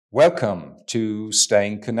Welcome to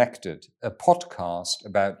Staying Connected, a podcast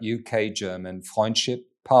about UK-German friendship,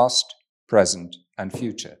 past, present and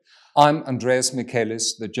future. I'm Andreas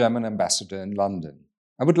Michaelis, the German ambassador in London.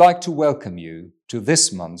 I would like to welcome you to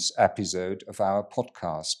this month's episode of our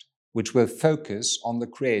podcast, which will focus on the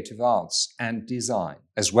creative arts and design,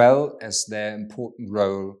 as well as their important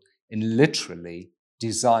role in literally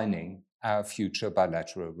designing our future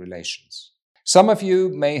bilateral relations. Some of you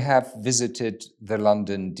may have visited the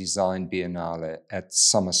London Design Biennale at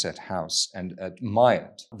Somerset House and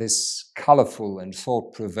admired this colourful and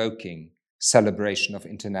thought-provoking celebration of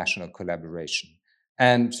international collaboration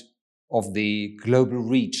and of the global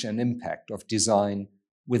reach and impact of design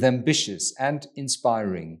with ambitious and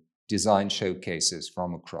inspiring design showcases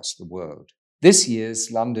from across the world. This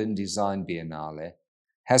year's London Design Biennale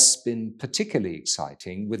has been particularly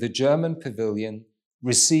exciting, with the German pavilion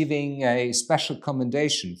receiving a special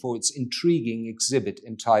commendation for its intriguing exhibit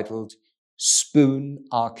entitled Spoon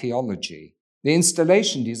Archaeology. The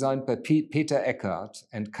installation, designed by Peter Eckert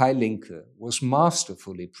and Kai Linke, was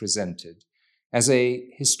masterfully presented as a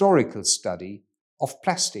historical study of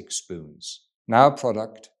plastic spoons, now a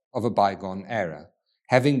product of a bygone era,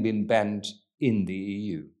 having been banned in the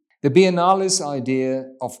EU. The Biennale's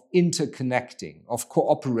idea of interconnecting, of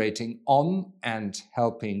cooperating on and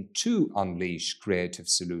helping to unleash creative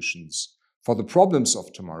solutions for the problems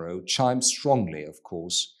of tomorrow chimes strongly, of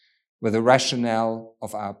course, with the rationale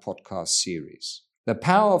of our podcast series. The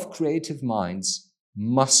power of creative minds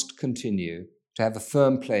must continue to have a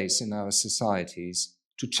firm place in our societies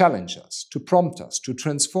to challenge us, to prompt us, to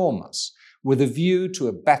transform us, with a view to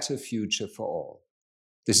a better future for all.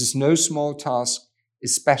 This is no small task,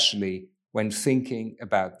 especially when thinking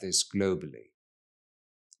about this globally.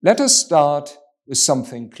 Let us start with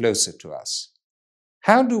something closer to us.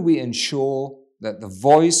 How do we ensure that the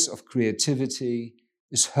voice of creativity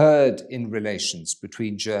is heard in relations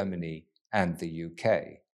between Germany and the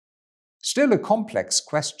UK? Still a complex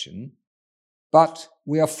question, but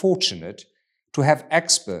we are fortunate to have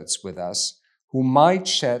experts with us who might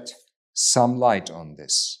shed some light on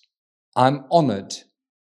this. I'm honored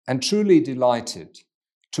and truly delighted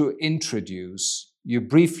to introduce you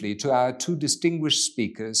briefly to our two distinguished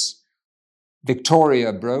speakers,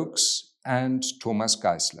 Victoria Brooks and Thomas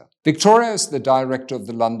Geisler. Victoria is the director of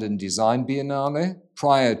the London Design Biennale.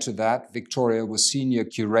 Prior to that, Victoria was senior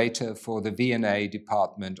curator for the V&A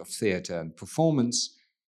Department of Theatre and Performance,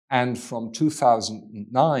 and from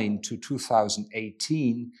 2009 to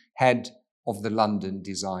 2018, head of the London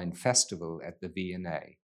Design Festival at the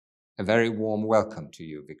V&A. A very warm welcome to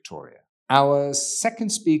you, Victoria. Our second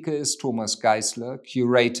speaker is Thomas Geisler,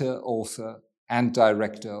 curator, author, and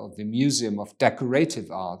director of the Museum of Decorative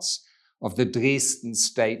Arts of the Dresden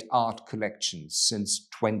State Art Collection since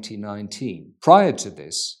 2019. Prior to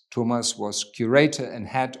this, Thomas was curator and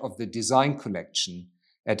head of the design collection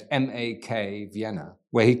at MAK Vienna,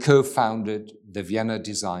 where he co-founded the Vienna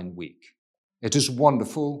Design Week. It is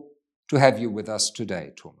wonderful to have you with us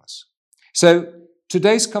today, Thomas. So,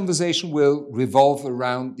 today's conversation will revolve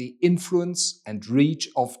around the influence and reach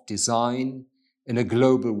of design in a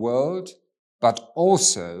global world, but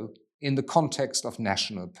also in the context of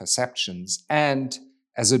national perceptions and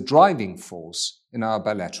as a driving force in our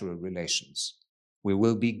bilateral relations. We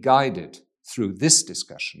will be guided through this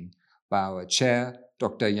discussion by our chair,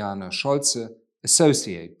 Dr. Jana Scholze,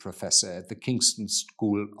 Associate Professor at the Kingston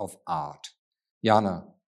School of Art. Jana,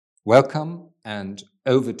 welcome and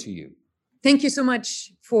over to you. Thank you so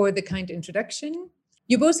much for the kind introduction.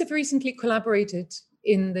 You both have recently collaborated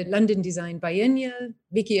in the London Design Biennial,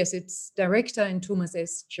 Vicky as its director and Thomas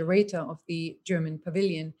as curator of the German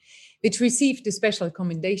Pavilion, which received a special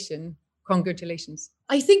commendation. Congratulations.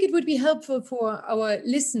 I think it would be helpful for our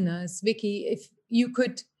listeners, Vicky, if you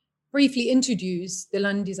could briefly introduce the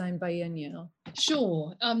London Design Biennial.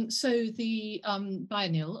 Sure. So the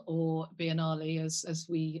biennial, or Biennale, as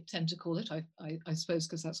we tend to call it, I suppose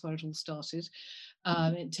because that's where it all started.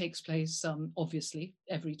 It takes place, obviously,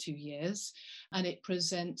 every 2 years, and it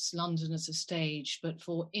presents London as a stage, but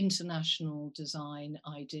for international design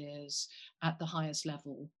ideas at the highest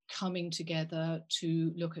level, coming together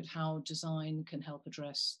to look at how design can help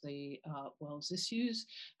address the world's issues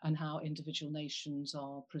and how individual nations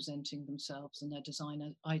are presenting themselves and their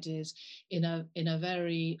design ideas in a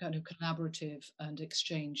very kind of collaborative and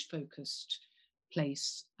exchange-focused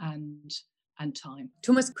place and time.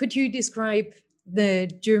 Thomas, could you describe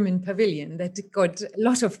the German Pavilion that got a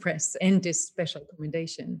lot of press and this special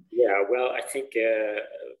commendation? Yeah, well, I think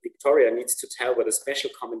Victoria needs to tell what a special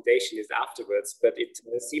commendation is afterwards, but it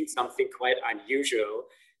seemed something quite unusual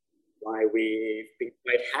why we've been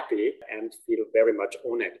quite happy and feel very much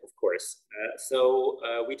honored, of course. So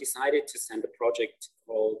we decided to send a project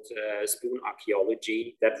called Spoon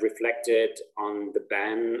Archaeology that reflected on the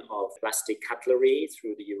ban of plastic cutlery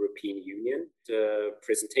through the European Union. The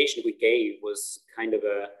presentation we gave was kind of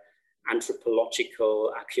a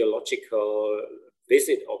anthropological, archaeological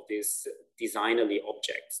visit of these designerly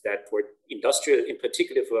objects that for industrial, in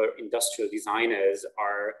particular for industrial designers,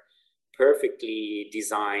 are perfectly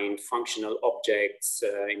designed functional objects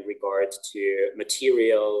in regard to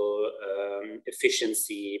material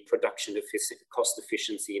efficiency, production efficiency, cost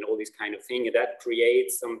efficiency, and all these kind of things. And that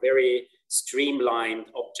creates some very streamlined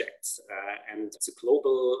objects. And it's a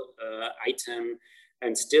global item.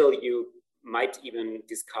 And still you might even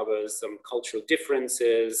discover some cultural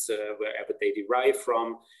differences wherever they derive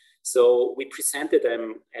from. So we presented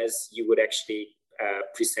them as you would actually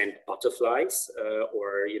present butterflies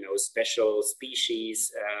or special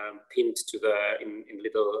species pinned to in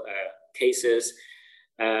little cases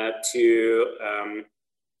to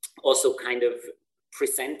also kind of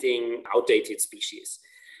presenting outdated species.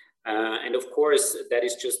 And of course, that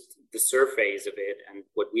is just the surface of it. And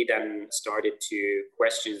what we then started to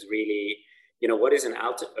question is really, what is an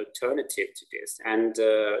alternative to this? And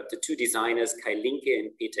the two designers, Kai Linke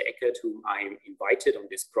and Peter Eckert, whom I invited on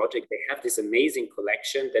this project, they have this amazing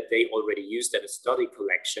collection that they already used as a study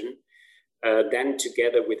collection. Then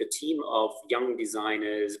together with a team of young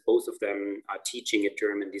designers, both of them are teaching at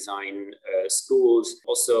German design schools,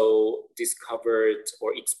 also discovered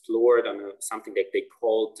or explored on something that they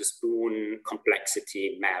called the Spoon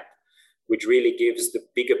Complexity Map, which really gives the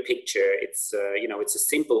bigger picture. It's it's a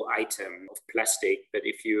simple item of plastic, but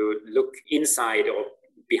if you look inside or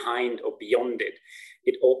behind or beyond it,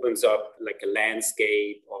 it opens up like a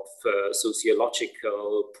landscape of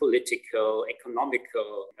sociological, political,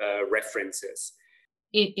 economical references.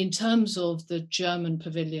 In terms of the German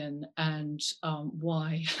pavilion and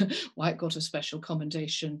why it got a special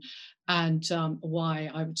commendation, and why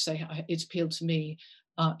I would say it appealed to me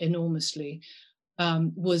enormously,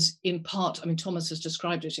 was in part, Thomas has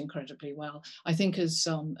described it incredibly well. I think as,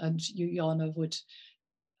 and you, Jana, would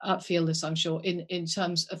feel this, I'm sure, in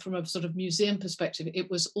terms of, from a sort of museum perspective, it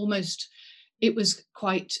was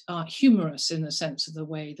quite humorous in the sense of the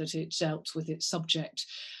way that it dealt with its subject.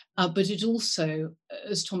 But it also,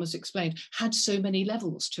 as Thomas explained, had so many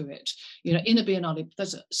levels to it. In a Biennale,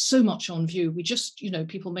 there's so much on view. We just,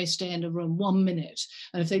 people may stay in a room 1 minute,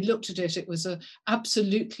 and if they looked at it, it was an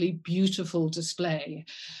absolutely beautiful display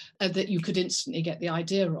that you could instantly get the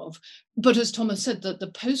idea of. But as Thomas said, that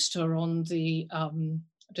the poster on the, I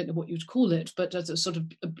don't know what you'd call it, but as a sort of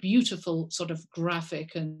a beautiful sort of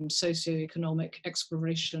graphic and socioeconomic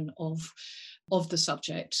exploration of the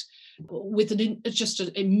subject, with just an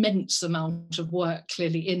immense amount of work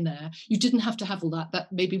clearly in there. You didn't have to have all that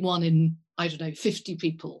maybe one in, 50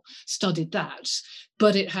 people studied that,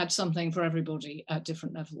 but it had something for everybody at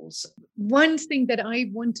different levels. One thing that I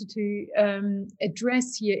wanted to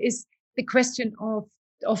address here is the question of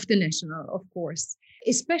the national, of course,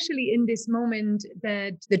 especially in this moment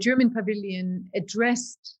that the German pavilion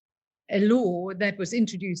addressed a law that was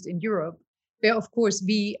introduced in Europe, where, of course,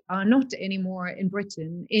 we are not anymore in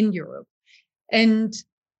Britain, in Europe. And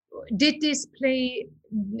did this play,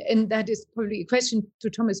 and that is probably a question to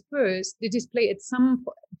Thomas first, did this play at some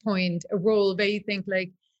point a role where you think,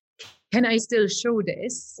 like, can I still show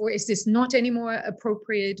this? Or is this not anymore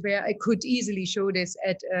appropriate, where I could easily show this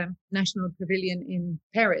at a national pavilion in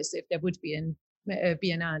Paris, if there would be a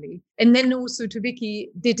Biennale? And then also to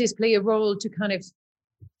Vicky, did this play a role to kind of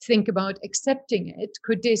think about accepting it?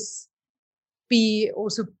 Could this be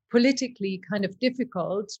also politically kind of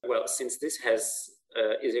difficult? Well, since this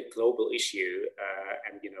is a global issue,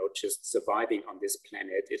 and just surviving on this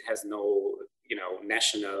planet, it has no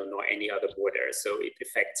national nor any other border, so it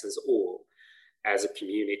affects us all as a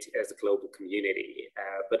community, as a global community.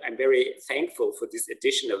 But I'm very thankful for this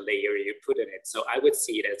additional layer you put in it. So I would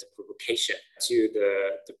see it as a provocation to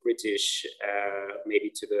the British, maybe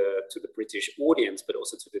to the British audience, but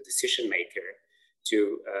also to the decision maker,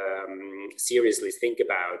 to seriously think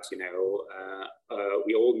about,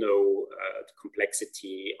 we all know the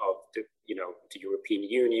complexity of the European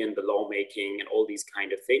Union, the lawmaking, and all these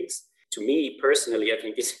kind of things. To me personally, I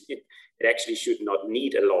think it actually should not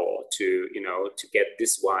need a law to get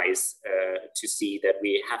this wise to see that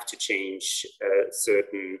we have to change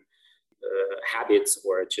certain habits,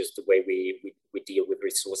 or just the way we deal with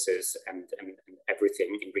resources and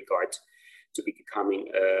everything in regard to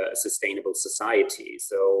becoming a sustainable society.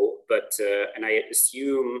 So, but and I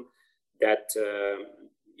assume that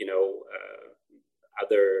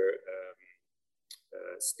other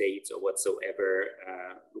states or whatsoever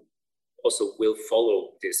also will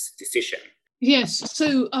follow this decision. Yes,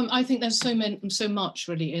 so I think there's so much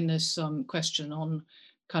really in this question on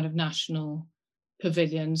kind of national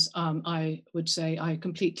pavilions. I would say I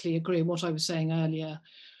completely agree what I was saying earlier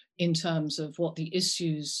in terms of what the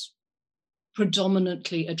issues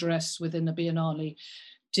predominantly addressed within the Biennale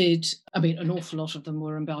did. I mean, an awful lot of them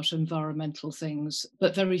were about environmental things,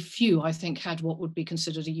 but very few, I think, had what would be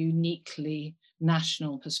considered a uniquely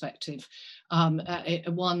national perspective.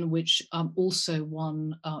 One which also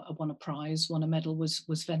won a prize, won a medal,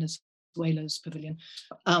 was Venezuela's pavilion,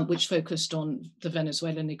 which focused on the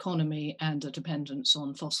Venezuelan economy and a dependence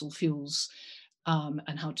on fossil fuels,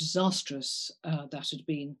 and how disastrous that had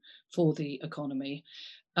been for the economy.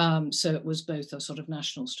 So it was both a sort of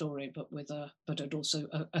national story, but also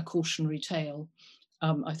a cautionary tale,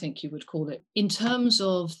 I think you would call it. In terms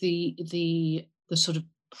of the sort of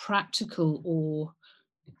practical or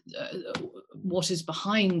what is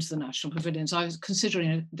behind the national pavilions, I was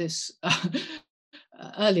considering this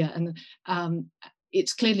earlier, and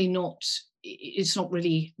it's clearly not. It's not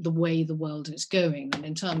really the way the world is going. And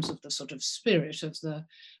in terms of the sort of spirit of the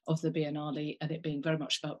Biennale, and it being very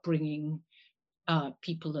much about bringing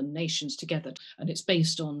people and nations together, and it's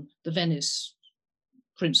based on the Venice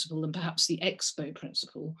principle and perhaps the Expo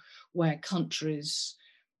principle, where countries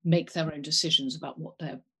make their own decisions about what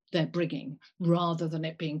they're bringing, rather than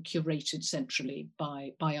it being curated centrally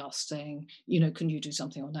by us saying, can you do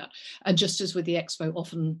something on that? And just as with the Expo,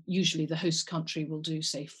 usually the host country will do,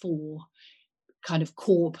 say, 4 kind of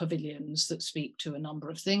core pavilions that speak to a number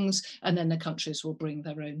of things, and then the countries will bring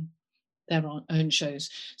their own shows.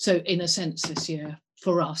 So in a sense, this year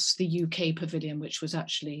for us, the UK pavilion, which was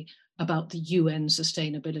actually about the UN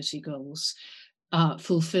sustainability goals,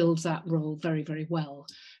 fulfilled that role very, very well,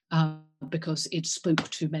 because it spoke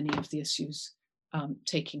to many of the issues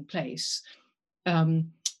taking place.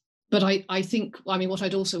 But I think, what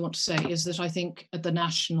I'd also want to say is that I think the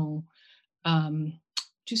national,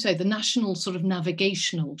 the national sort of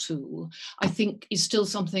navigational tool, I think, is still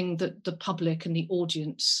something that the public and the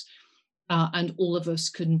audience and all of us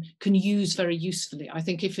can use very usefully. I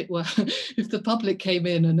think if the public came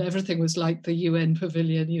in and everything was like the UN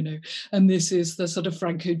pavilion, and this is the sort of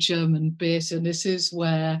Franco-German bit, and this is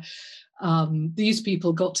where these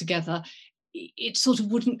people got together, it sort of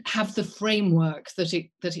wouldn't have the framework that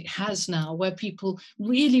it has now, where people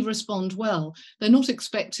really respond well. They're not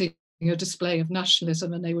expecting a display of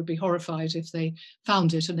nationalism, and they would be horrified if they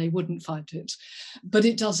found it, and they wouldn't find it. But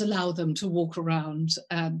it does allow them to walk around,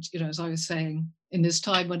 and as I was saying, in this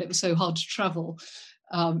time when it was so hard to travel,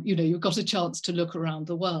 you've got a chance to look around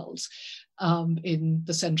the world in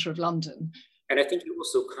the centre of London. And I think you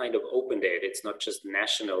also kind of opened it. It's not just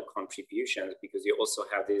national contributions, because you also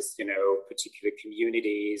have these, particular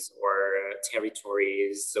communities or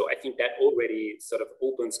territories. So I think that already sort of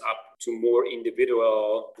opens up to more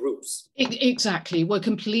individual groups. Exactly. We're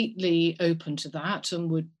completely open to that, and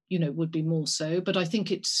would be more so. But I think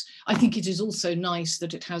it is also nice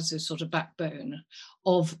that it has this sort of backbone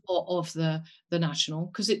of the national,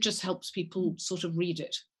 because it just helps people sort of read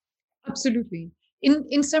it. Absolutely.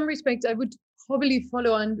 In some respects, I would probably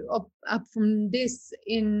follow on up from this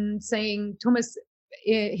in saying Thomas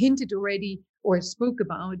hinted already or spoke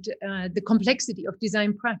about the complexity of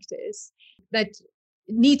design practice that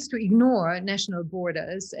needs to ignore national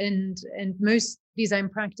borders, and most design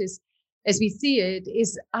practice as we see it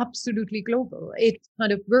is absolutely global. It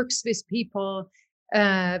kind of works with people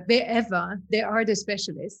wherever there are the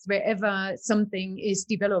specialists, wherever something is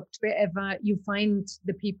developed, wherever you find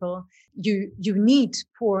the people you need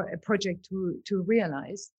for a project to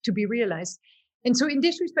be realized. And so in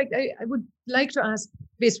this respect, I would like to ask,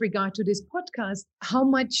 with regard to this podcast, how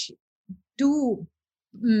much do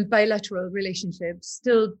bilateral relationships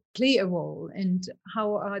still play a role, and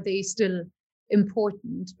how are they still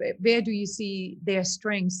important? Where do you see their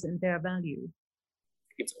strengths and their value?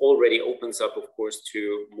 It already opens up, of course,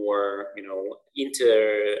 to more,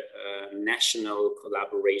 international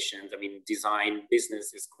collaborations. I mean, design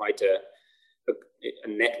business is quite a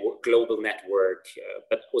network, global network,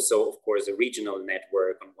 but also, of course, a regional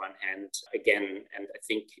network on one hand. Again, and I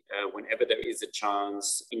think whenever there is a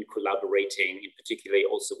chance in collaborating, in particularly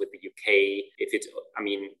also with the UK,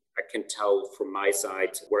 I can tell from my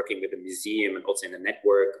side, working with a museum and also in a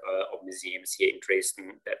network of museums here in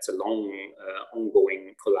Dresden, that's a long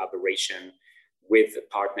ongoing collaboration with the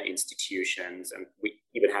partner institutions. And we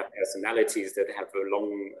even have personalities that have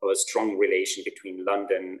a strong relation between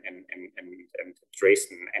London and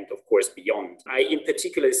Dresden and of course beyond. I in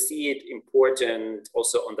particular see it important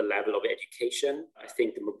also on the level of education. I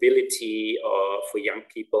think the mobility for young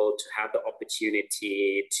people to have the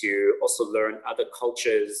opportunity to also learn other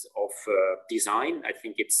cultures of design. I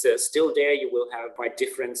think it's still there. You will have quite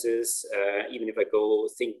differences. Even if I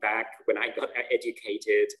think back when I got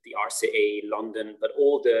educated, the RCA, London, but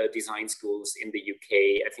all the design schools in the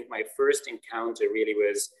UK, I think my first encounter really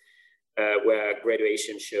was where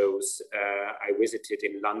graduation shows I visited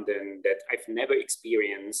in London that I've never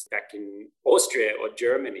experienced back in Austria or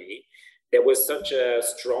Germany. There was such a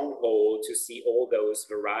stronghold to see all those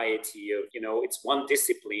variety of, it's one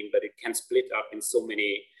discipline, but it can split up in so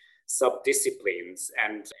many sub-disciplines.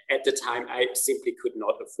 And at the time, I simply could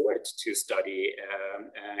not afford to study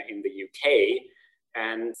in the UK.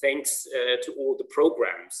 And thanks to all the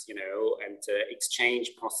programs, and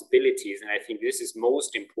exchange possibilities. And I think this is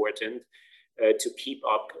most important to keep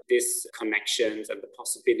up these connections and the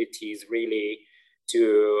possibilities really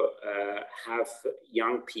to have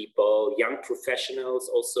young people, young professionals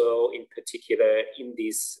also in particular in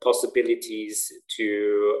these possibilities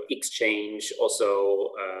to exchange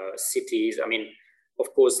also cities. I mean,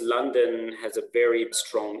 of course, London has a very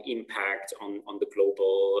strong impact on the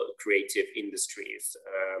global creative industries.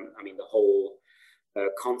 I mean, the whole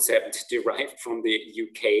concept derived from the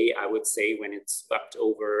UK, I would say, when it swept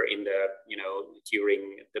over in the,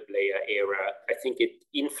 during the Blair era. I think it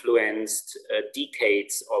influenced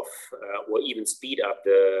decades of, or even speed up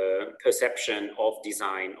the perception of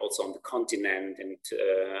design also on the continent.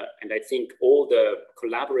 And I think all the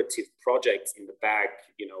collaborative projects in the back,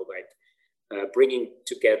 like bringing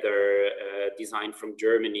together design from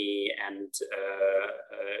Germany and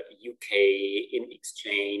UK in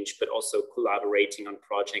exchange, but also collaborating on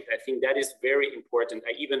projects. I think that is very important.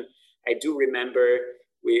 I do remember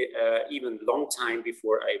even long time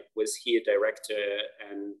before I was here director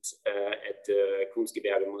and at the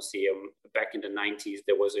Kunstgewerbe Museum back in the 90s,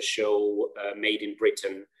 there was a show made in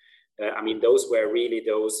Britain. I mean, those were really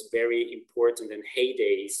those very important and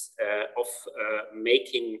heydays of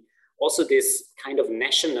making also this kind of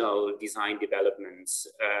national design developments,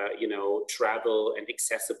 travel and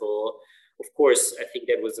accessible. Of course, I think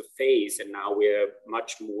that was a phase, and now we're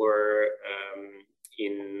much more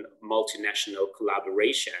in multinational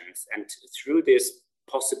collaborations. And through this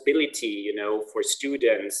possibility, for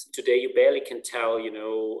students, today you barely can tell,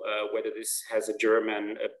 whether this has a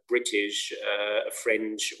German, a British, a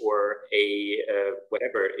French, or a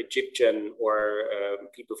whatever, Egyptian, or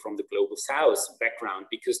people from the global South background,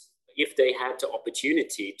 because if they had the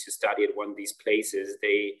opportunity to study at one of these places,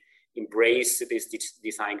 they embrace this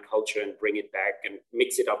design culture and bring it back and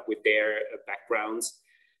mix it up with their backgrounds.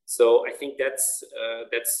 So I think that's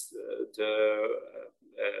the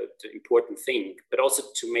important thing, but also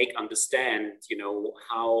to make understand,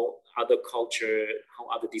 how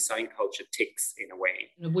other design culture ticks in a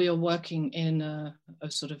way. We are working in a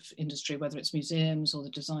sort of industry, whether it's museums or the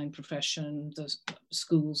design profession, the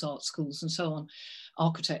schools, art schools, and so on,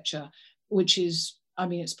 architecture, which is, I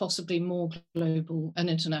mean, it's possibly more global and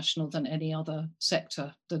international than any other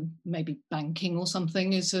sector, than maybe banking or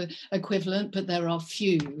something is equivalent, but there are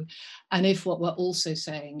few. And if what we're also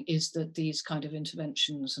saying is that these kind of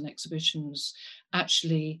interventions and exhibitions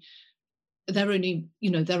actually, they're only,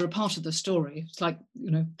 they're a part of the story. It's like,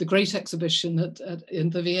 the great exhibition in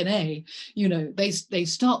the V&A, they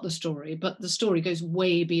start the story, but the story goes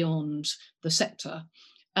way beyond the sector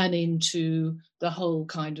and into the whole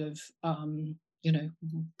kind of,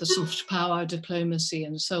 the soft power, diplomacy,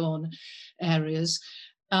 and so on areas.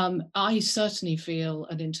 I certainly feel,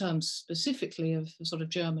 and in terms specifically of sort of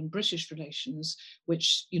German-British relations,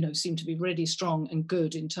 which, seem to be really strong and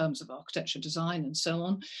good in terms of architecture, design, and so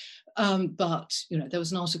on. But, there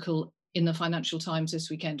was an article in the Financial Times this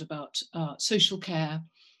weekend about social care,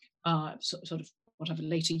 sort of whatever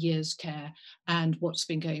later years care, and what's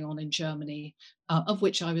been going on in Germany, of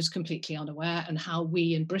which I was completely unaware, and how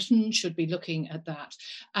we in Britain should be looking at that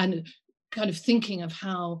and kind of thinking of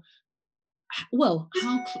how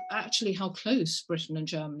close Britain and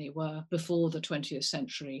Germany were before the 20th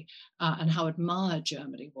century, and how admired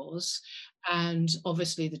Germany was, and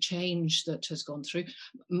obviously the change that has gone through.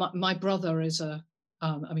 My brother is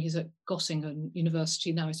he's at Göttingen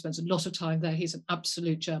University now. He spends a lot of time there. He's an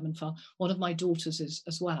absolute Germanophile. One of my daughters is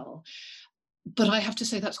as well. But I have to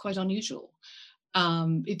say that's quite unusual.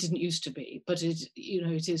 It didn't used to be, but it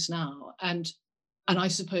is now. And I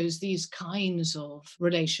suppose these kinds of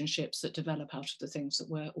relationships that develop out of the things that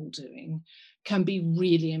we're all doing can be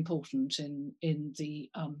really important in the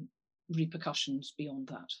repercussions beyond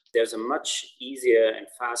that. There's a much easier and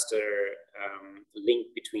faster link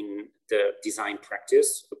between the design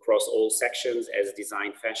practice across all sections as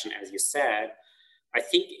design fashion, as you said. I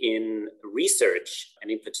think in research,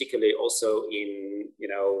 and in particular also in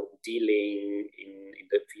dealing in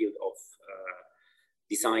the field of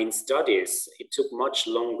design studies, it took much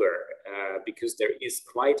longer because there is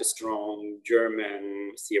quite a strong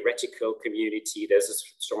German theoretical community. There's a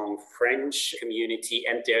strong French community,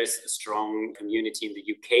 and there's a strong community in the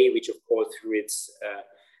UK, which of course through its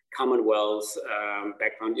Commonwealth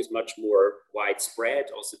background is much more widespread,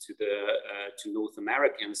 also to North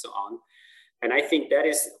America and so on. And I think that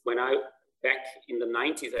is when back in the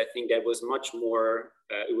 90s, I think that was much more,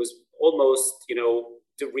 it was almost,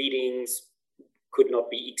 the readings could not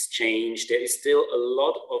be exchanged. There is still a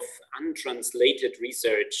lot of untranslated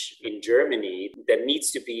research in Germany that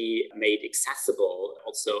needs to be made accessible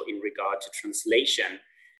also in regard to translation.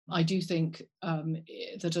 I do think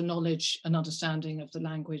that a knowledge and understanding of the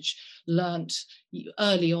language learnt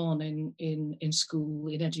early on in school,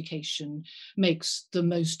 in education, makes the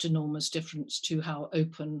most enormous difference to how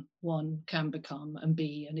open one can become and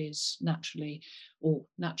be and is naturally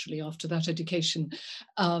after that education.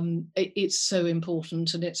 It's so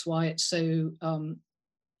important, and it's why it's so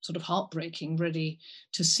sort of heartbreaking, really,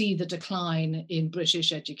 to see the decline in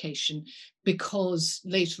British education, because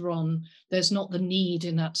later on there's not the need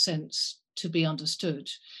in that sense to be understood.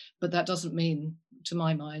 But that doesn't mean, to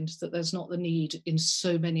my mind, that there's not the need in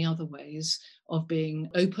so many other ways of being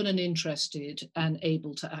open and interested and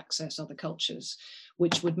able to access other cultures,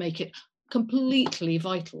 which would make it completely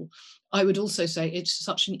vital. I would also say it's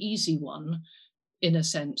such an easy one, in a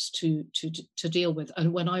sense, to deal with.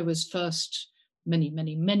 And when I was first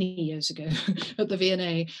many years ago at the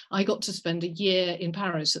V&A, I got to spend a year in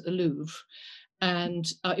Paris at the Louvre,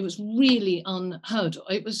 and it was really unheard of.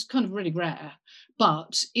 It was kind of really rare,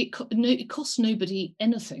 but it cost nobody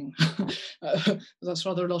anything. That's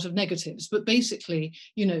rather a lot of negatives, but basically,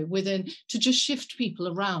 to just shift people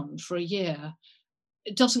around for a year,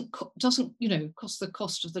 it doesn't cost the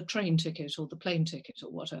cost of the train ticket or the plane ticket or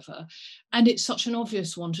whatever. And it's such an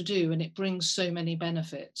obvious one to do, and it brings so many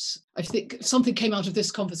benefits. I think something came out of this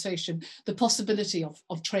conversation, the possibility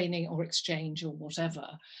of training or exchange or whatever,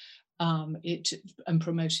 and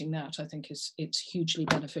promoting that, I think it's hugely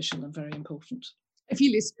beneficial and very important. I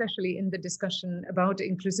feel especially in the discussion about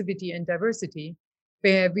inclusivity and diversity,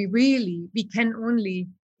 where we can only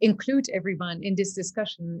include everyone in this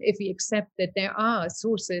discussion if we accept that there are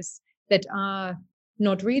sources that are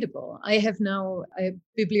not readable. I have now a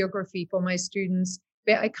bibliography for my students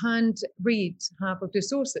where I can't read half of the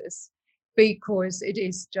sources because it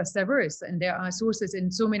is just diverse, and there are sources in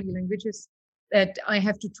so many languages that I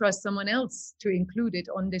have to trust someone else to include it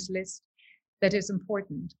on this list. That is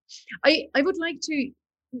important. I would like to,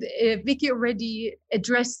 Vicky already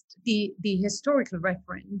addressed the historical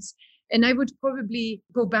reference, and I would probably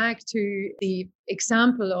go back to the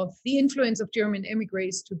example of the influence of German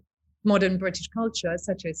emigres to modern British culture,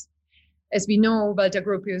 such as we know, Walter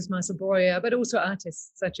Gropius, Marcel Breuer, but also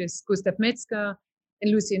artists such as Gustav Metzger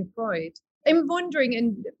and Lucian Freud. I'm wondering,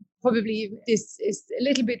 and probably this is a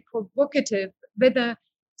little bit provocative, whether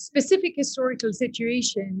specific historical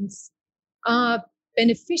situations are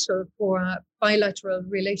beneficial for bilateral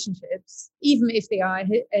relationships, even if they are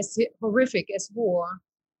as horrific as war.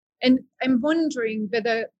 And I'm wondering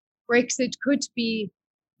whether Brexit could be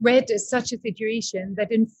read as such a situation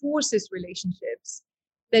that enforces relationships,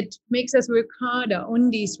 that makes us work harder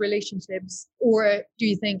on these relationships, or do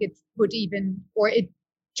you think it would it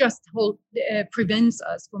just prevents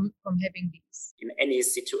us from having these? In any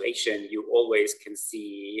situation, you always can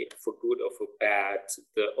see, for good or for bad,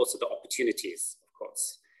 also the opportunities, of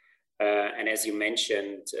course. And as you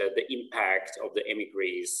mentioned, the impact of the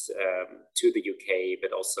emigres to the UK,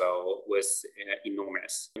 but also was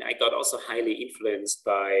enormous. And I got also highly influenced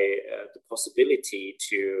by the possibility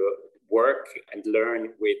to work and learn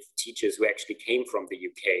with teachers who actually came from the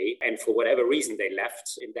UK. And for whatever reason they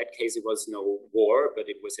left. In that case, it was no war, but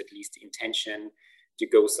it was at least the intention to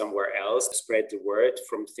go somewhere else, spread the word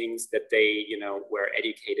from things that they, were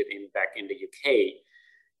educated in back in the UK.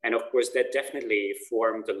 And of course, that definitely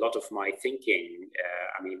formed a lot of my thinking.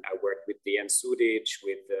 I worked with Dejan Sudic,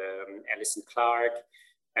 with Alison Clark,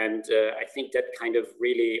 and I think that kind of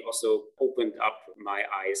really also opened up my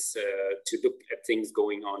eyes to look at things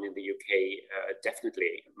going on in the UK,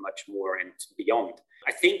 definitely much more and beyond.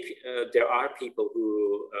 I think there are people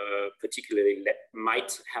who particularly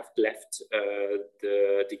might have left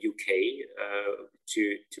the UK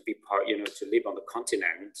to be part, to live on the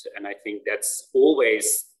continent. And I think that's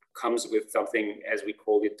always comes with something, as we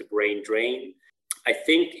call it, the brain drain. I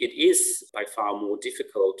think it is by far more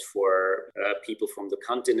difficult for people from the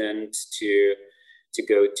continent to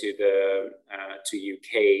go to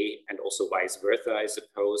UK, and also vice versa, I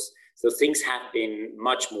suppose. So things have been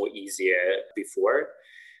much more easier before,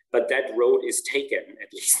 but that road is taken,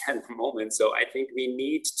 at least at the moment. So I think we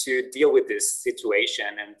need to deal with this situation,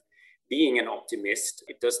 and being an optimist,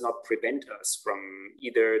 it does not prevent us from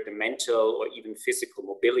either the mental or even physical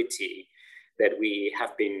mobility that we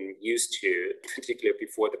have been used to, particularly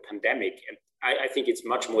before the pandemic. And I think it's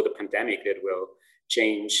much more the pandemic that will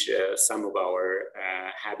change some of our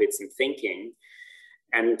habits and thinking.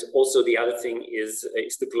 And also the other thing is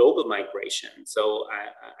the global migration. So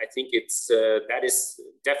I think that is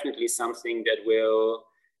definitely something that will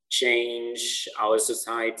change our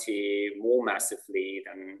society more massively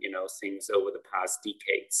than things over the past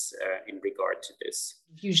decades in regard to this.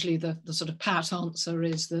 Usually the sort of pat answer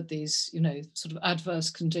is that these sort of adverse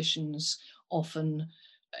conditions often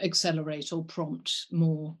accelerate or prompt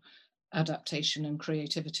more adaptation and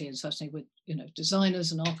creativity, and certainly with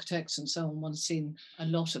designers and architects and so on, one's seen a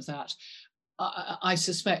lot of that. I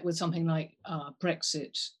suspect with something like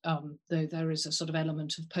Brexit, though there is a sort of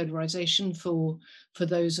element of polarization for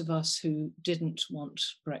those of us who didn't want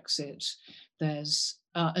Brexit, there's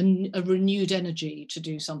a renewed energy to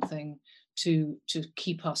do something to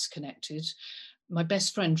keep us connected. My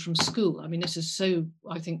best friend from school, I mean, this is so,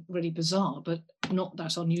 I think, really bizarre, but not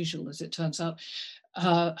that unusual as it turns out.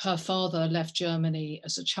 Her father left Germany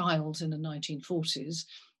as a child in the 1940s,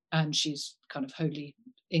 and she's kind of wholly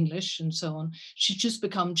English and so on. She's just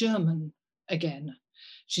become German again.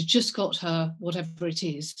 She's just got her whatever it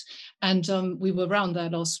is. And we were around there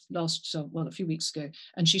a few weeks ago,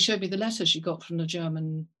 and she showed me the letter she got from the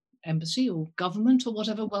German embassy or government or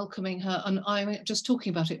whatever welcoming her, and I just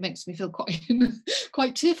talking about it makes me feel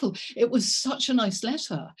quite tearful. It was such a nice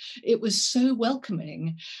letter. It was so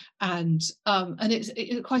welcoming, and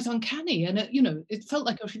it's quite uncanny, and it felt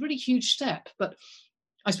like a really huge step. But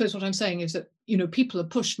I suppose what I'm saying is that people are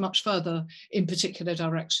pushed much further in particular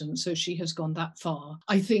directions, so she has gone that far.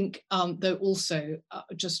 I think though also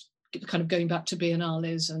just kind of going back to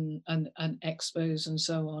biennales and expos and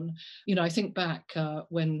so on, I think back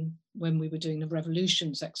when we were doing the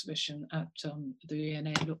Revolutions exhibition at the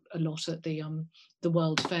ENA, a lot at the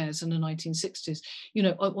World Fairs in the 1960s,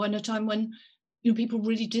 when a time when people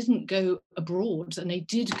really didn't go abroad, and they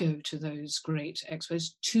did go to those great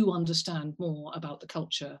expos to understand more about the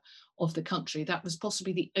culture of the country. That was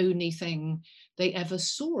possibly the only thing they ever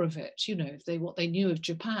saw of it. What they knew of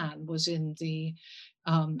Japan was in the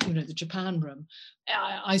the Japan room.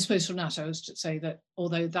 I suppose from that I was to say that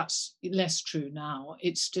although that's less true now,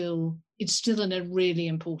 it's still a really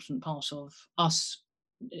important part of us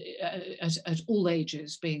at all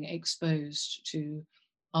ages being exposed to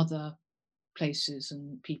other places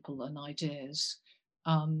and people and ideas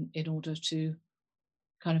in order to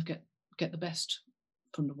kind of get the best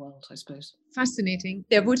from the world, I suppose. Fascinating.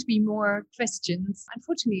 There would be more questions.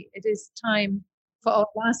 Unfortunately, it is time for our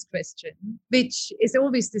last question, which is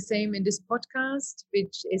always the same in this podcast,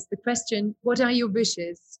 which is the question: what are your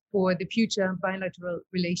wishes for the future bilateral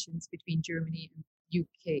relations between Germany and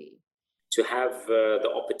UK? To have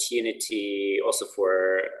the opportunity also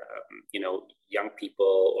for young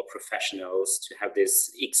people or professionals to have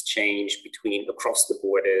this exchange across the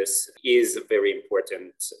borders is a very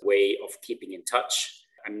important way of keeping in touch.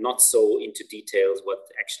 I'm not so into details what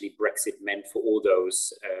actually Brexit meant for all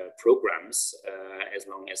those programs, as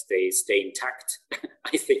long as they stay intact.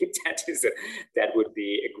 I think that would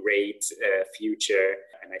be a great future,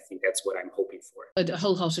 and I think that's what I'm hoping for. I'd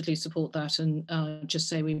wholeheartedly support that, and just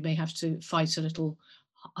say we may have to fight a little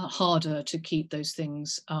harder to keep those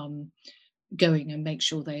things going and make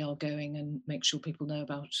sure they are going and make sure people know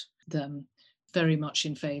about them. Very much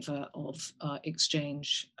in favour of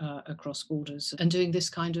exchange across borders and doing this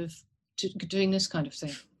kind of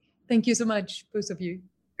thing. Thank you so much, both of you.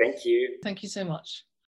 Thank you. Thank you so much.